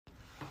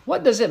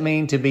What does it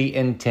mean to be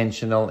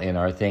intentional in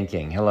our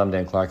thinking? Hello, I'm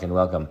Dan Clark and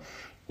welcome.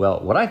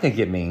 Well, what I think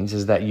it means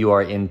is that you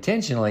are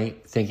intentionally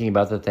thinking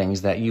about the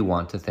things that you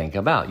want to think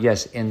about.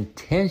 Yes,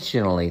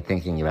 intentionally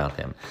thinking about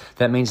them.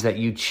 That means that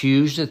you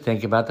choose to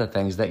think about the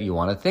things that you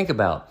want to think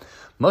about.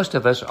 Most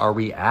of us are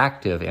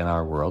reactive in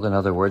our world. In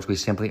other words, we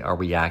simply are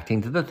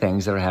reacting to the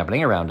things that are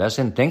happening around us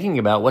and thinking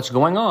about what's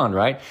going on,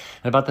 right?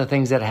 And about the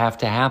things that have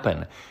to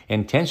happen.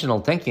 Intentional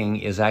thinking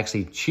is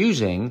actually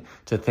choosing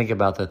to think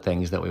about the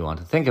things that we want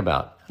to think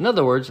about. In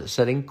other words,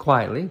 sitting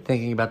quietly,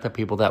 thinking about the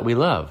people that we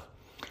love.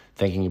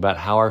 Thinking about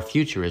how our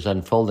future is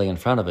unfolding in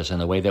front of us in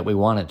the way that we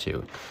want it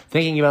to.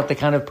 Thinking about the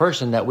kind of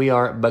person that we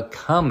are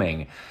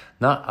becoming,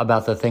 not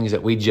about the things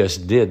that we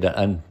just did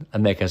to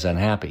make us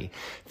unhappy.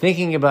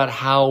 Thinking about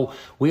how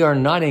we are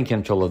not in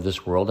control of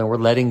this world and we're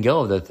letting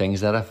go of the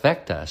things that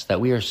affect us, that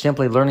we are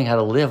simply learning how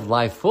to live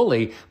life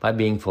fully by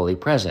being fully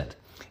present.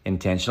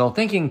 Intentional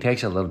thinking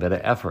takes a little bit of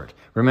effort.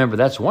 Remember,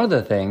 that's one of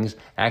the things,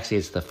 actually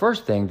it's the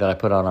first thing that I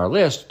put on our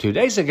list 2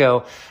 days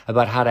ago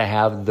about how to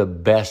have the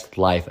best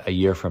life a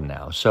year from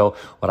now. So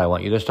what I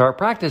want you to start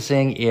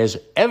practicing is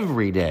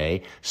every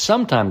day,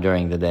 sometime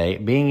during the day,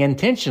 being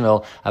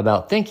intentional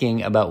about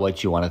thinking about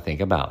what you want to think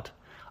about.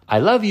 I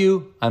love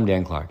you. I'm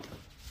Dan Clark.